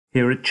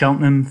Here at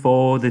Cheltenham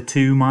for the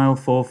 2 mile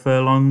 4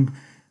 furlong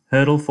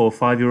hurdle for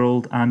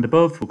 5-year-old and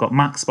above. We've got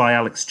Max by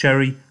Alex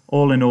Cherry,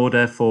 All in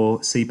Order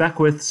for C.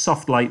 Beckwith,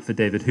 Soft Light for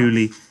David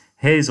Hooley,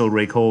 Hazel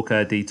Rig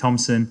Hawker, D.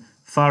 Thompson,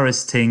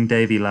 Faris Ting,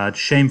 Davy Ladd,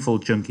 Shameful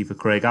Junkie for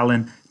Craig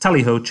Allen,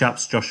 Tally Ho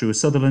Chaps, Joshua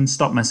Sutherland,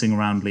 Stop Messing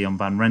Around, Leon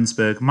Van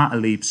Rensburg, Matt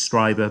Alieb,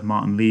 Stryber,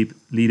 Martin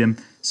Leadham,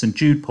 St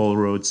Jude, Paul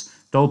Rhodes,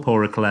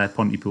 Dolpora Clare,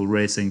 Pontypool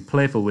Racing,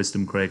 Playful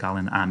Wisdom, Craig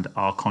Allen, and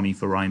Arconi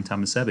for Ryan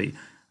Tamasebi.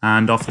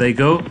 And off they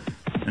go.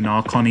 And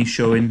Arconi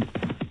showing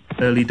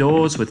early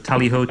doors with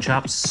Tally Ho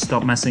Chaps,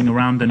 Stop Messing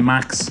Around, and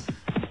Max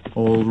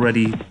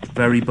already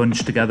very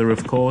bunched together,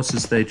 of course,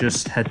 as they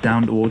just head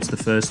down towards the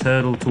first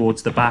hurdle.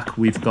 Towards the back,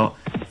 we've got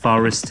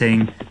Faris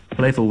Ting,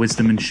 Playful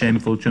Wisdom, and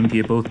Shameful Junkie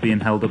are both being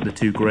held up, the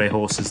two grey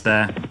horses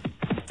there.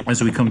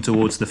 As we come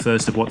towards the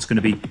first of what's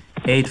going to be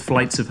 8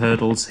 flights of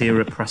hurdles here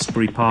at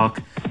Prestbury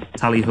Park,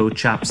 Tally Ho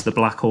Chaps, the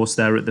black horse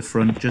there at the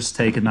front, just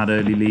taking that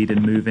early lead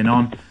and moving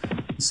on.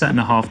 Setting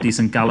a half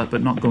decent gallop,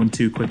 but not going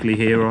too quickly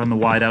here. On the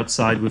wide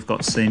outside, we've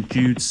got St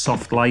Jude's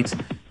Soft Light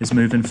is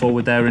moving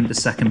forward there into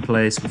second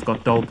place. We've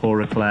got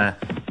Dolpora Clare,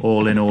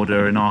 All in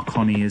Order, and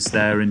Arconi is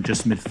there in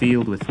just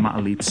midfield with Matt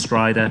Alieb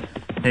Strider,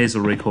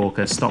 Hazel Rig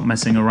Hawker, Stop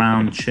Messing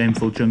Around,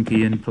 Shameful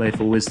Junkie, and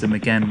Playful Wisdom.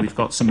 Again, we've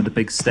got some of the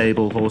big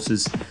stable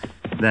horses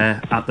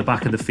there at the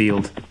back of the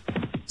field.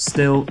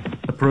 Still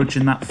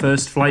approaching that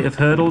first flight of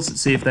hurdles.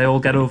 Let's see if they all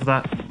get over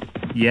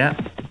that.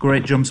 Yeah.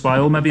 Great jumps by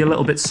all, maybe a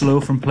little bit slow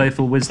from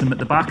Playful Wisdom at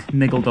the back,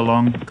 niggled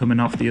along coming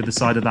off the other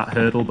side of that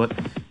hurdle, but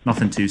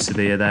nothing too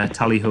severe there.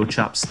 Tally Ho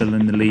Chaps still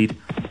in the lead,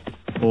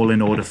 All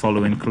in Order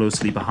following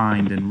closely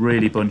behind and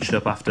really bunched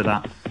up after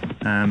that.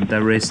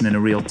 They're racing in a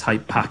real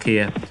tight pack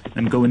here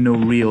and going no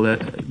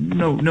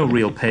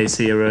real pace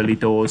here early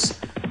doors.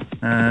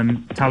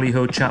 Tally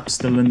Ho Chaps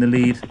still in the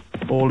lead,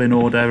 All in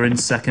Order in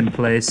second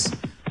place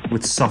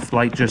with Soft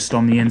Light just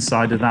on the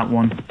inside of that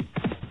one.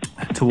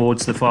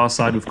 Towards the far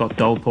side, we've got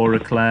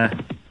Dolpora Clare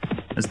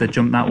as they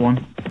jump that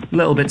one. A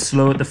little bit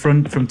slow at the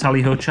front from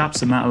Tally Ho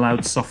Chaps, and that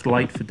allowed Soft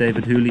Light for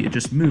David Hooley to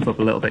just move up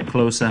a little bit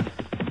closer.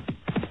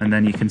 And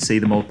then you can see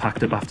them all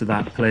packed up after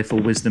that. Playful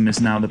Wisdom is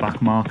now the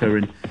back marker,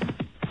 and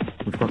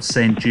we've got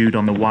St Jude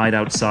on the wide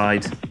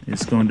outside.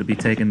 It's going to be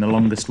taking the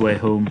longest way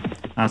home,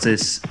 as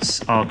is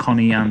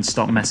Arconi and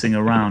Stop Messing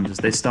Around, as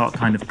they start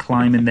kind of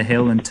climbing the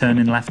hill and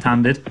turning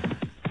left-handed.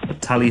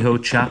 But Tally Ho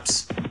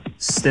Chaps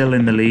still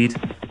in the lead.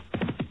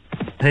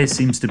 Pace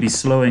seems to be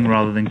slowing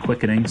rather than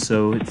quickening,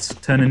 so it's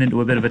turning into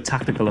a bit of a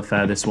tactical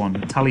affair, this one.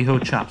 Tally Ho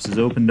Chaps has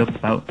opened up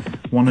about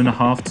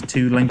 1.5 to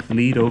 2 length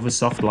lead over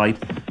Soft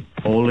Light.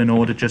 All in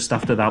Order just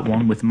after that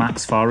one, with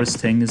Max Faris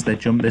Ting as they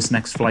jump this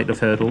next flight of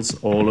hurdles,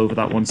 all over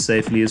that one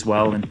safely as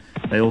well, and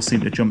they all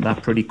seem to jump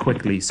that pretty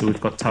quickly. So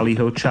we've got Tally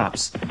Ho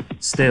Chaps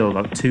still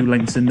about 2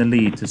 lengths in the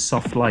lead to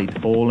Soft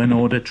Light. All in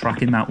Order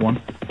tracking that one.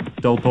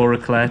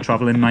 Dolpora Clare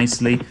travelling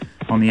nicely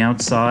on the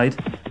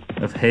outside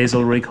of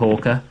Hazel Rig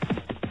Hawker.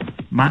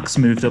 Max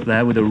moved up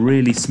there with a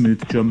really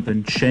smooth jump,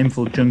 and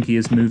Shameful Junkie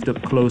has moved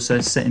up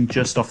closer, sitting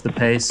just off the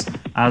pace,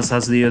 as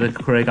has the other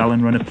Craig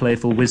Allen runner,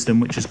 Playful Wisdom,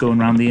 which is going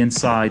around the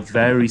inside.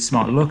 Very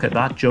smart. Look at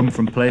that jump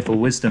from Playful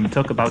Wisdom.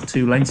 Took about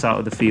 2 lengths out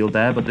of the field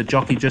there, but the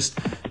jockey just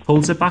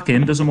pulls it back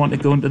in, doesn't want to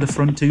go into the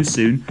front too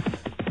soon,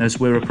 as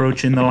we're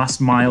approaching the last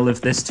mile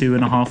of this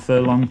 2.5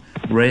 furlong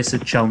race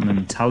at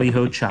Cheltenham. Tally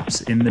Ho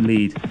Chaps in the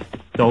lead.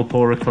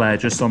 Dolpora Clare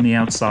just on the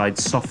outside,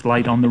 Soft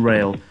Light on the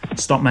rail.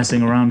 Stop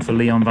Messing Around for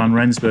Leon Van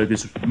Rensburg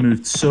has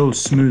moved so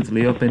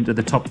smoothly up into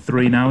the top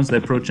 3 now as they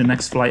approach the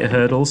next flight of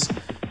hurdles.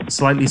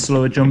 Slightly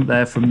slower jump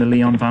there from the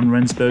Leon Van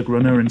Rensburg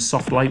runner, and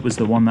Soft Light was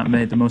the one that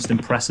made the most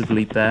impressive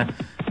leap there.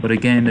 But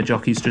again, the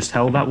jockey's just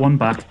held that one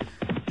back.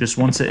 Just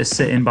wants it to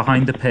sit in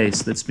behind the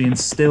pace that's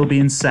still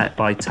being set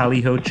by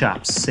Tally Ho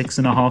Chaps.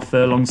 6.5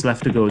 furlongs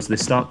left to go as they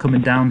start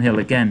coming downhill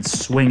again,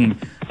 swinging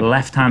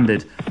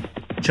left-handed.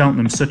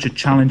 Cheltenham's such a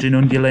challenging,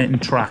 undulating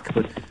track,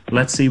 but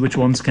let's see which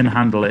ones can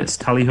handle it.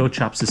 Tally Ho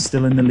Chaps is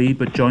still in the lead,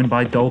 but joined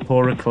by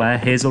Dolpora Clare.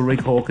 Hazel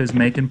Rig Hawker's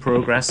making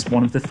progress,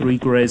 one of the 3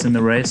 greys in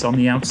the race on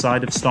the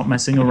outside of Stop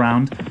Messing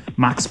Around.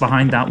 Max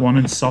behind that one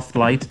and Soft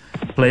Light.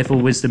 Playful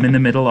Wisdom in the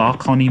middle.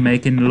 Arconi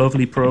making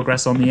lovely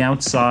progress on the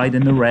outside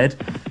in the red.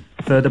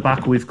 Further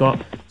back, we've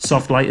got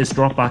Soft Light has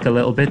dropped back a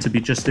little bit to be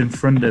just in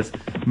front of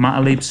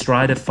Matt Alieb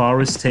Strider,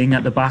 Faris Ting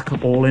at the back,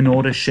 All in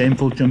Order,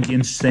 Shameful Junkie,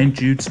 and St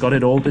Jude's got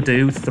it all to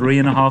do.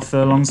 3.5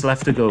 furlongs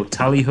left to go.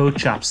 Tally Ho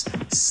Chaps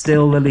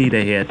still the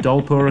leader here.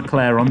 Dolpora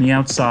Clare on the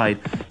outside.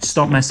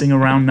 Stop Messing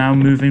Around now,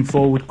 moving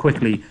forward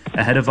quickly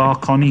ahead of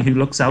Arconi, who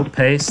looks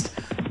outpaced.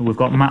 We've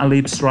got Matt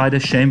Alieb Strider,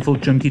 Shameful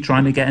Junkie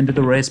trying to get into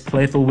the race.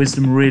 Playful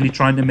Wisdom really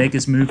trying to make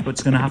his move, but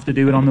it's going to have to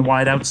do it on the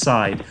wide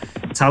outside.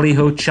 Tally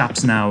Ho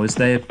Chaps now as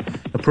they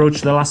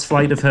approach the last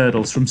flight of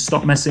hurdles from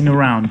Stop Messing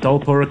Around.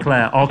 Dolpora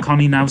Clare,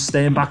 Arconi now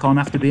staying back on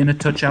after being a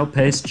touch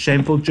outpaced.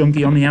 Shameful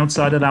Junkie on the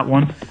outside of that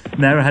one.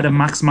 They're ahead of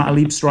Max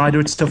Mataleep Strider.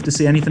 It's tough to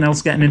see anything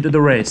else getting into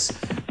the race.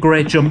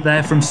 Great jump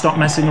there from Stop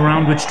Messing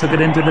Around, which took it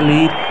into the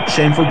lead.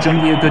 Shameful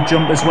Junkie, a good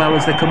jump as well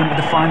as they come into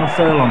the final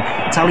furlong.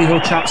 Tally Ho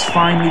Chaps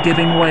finally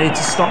giving way to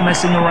Stop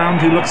Messing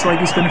Around, who looks like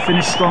he's going to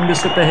finish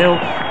strongest up the hill.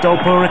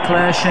 Dolpor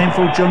Eclair,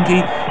 Shameful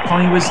Junkie,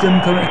 Connie Wisdom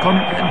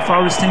and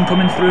Forest Ting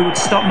coming through. But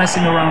Stop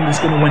Messing Around is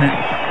going to win it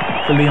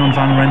for Leon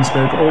van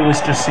Rensburg.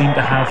 Always just seemed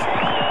to have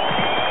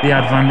the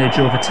advantage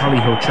over Tally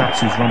Ho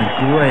Chaps, who's run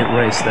a great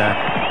race there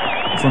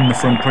from the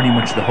front pretty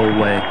much the whole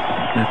way.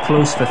 They're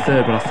close for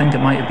third, but I think it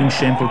might have been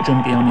Shameful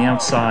Junkie on the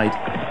outside.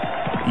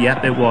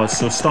 Yep, it was.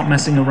 So Stop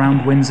Messing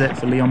Around wins it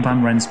for Leon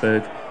van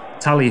Rensburg.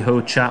 Tally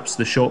Ho Chaps,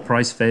 the short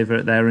price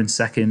favourite there in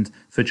second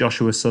for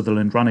Joshua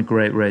Sutherland, ran a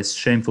great race.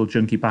 Shameful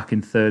Junkie back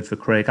in third for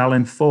Craig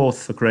Allen,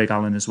 fourth for Craig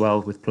Allen as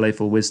well with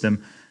Playful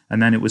Wisdom.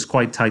 And then it was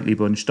quite tightly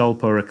bunched.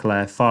 Dolpor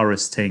Eclair,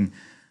 Forest Ting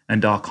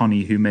and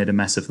Darconi, who made a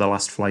mess of the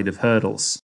last flight of hurdles.